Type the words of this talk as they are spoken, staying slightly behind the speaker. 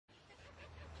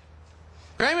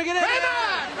Kramer, get in here!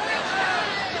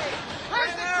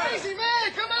 Where's the crazy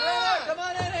man? Come on! Come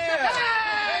on in here!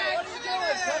 Hey, what are you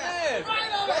doing? Come in!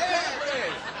 Right over here!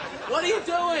 What are you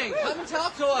doing? Come and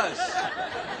talk to us.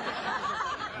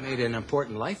 I made an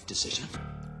important life decision.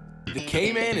 The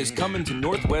K-Man is coming to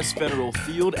Northwest Federal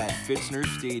Field at Pfitzner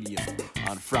Stadium.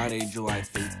 On Friday, July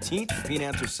 13th, the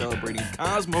Peanuts are celebrating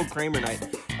Cosmo Kramer Night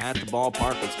at the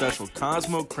ballpark with special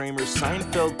Cosmo Kramer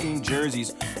Seinfeld-themed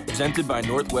jerseys presented by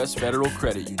Northwest Federal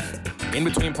Credit Union. In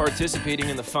between participating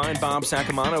in the Find Bob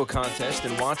Sacamano contest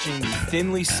and watching the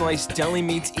thinly sliced deli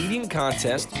meats eating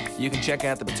contest, you can check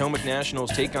out the Potomac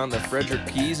Nationals take on the Frederick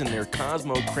Keys in their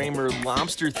Cosmo Kramer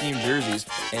lobster-themed jerseys,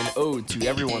 an ode to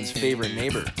everyone's favorite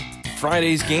neighbor.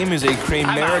 Friday's game is a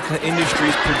Kramerica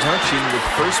Industries production with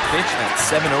first pitch at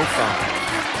 7:05.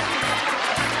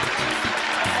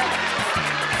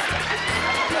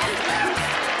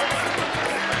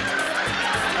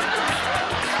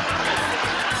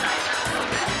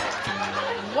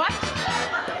 What?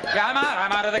 Yeah,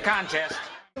 I'm out of the contest.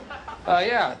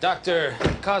 Yeah, Dr.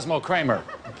 Cosmo Kramer,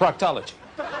 proctology.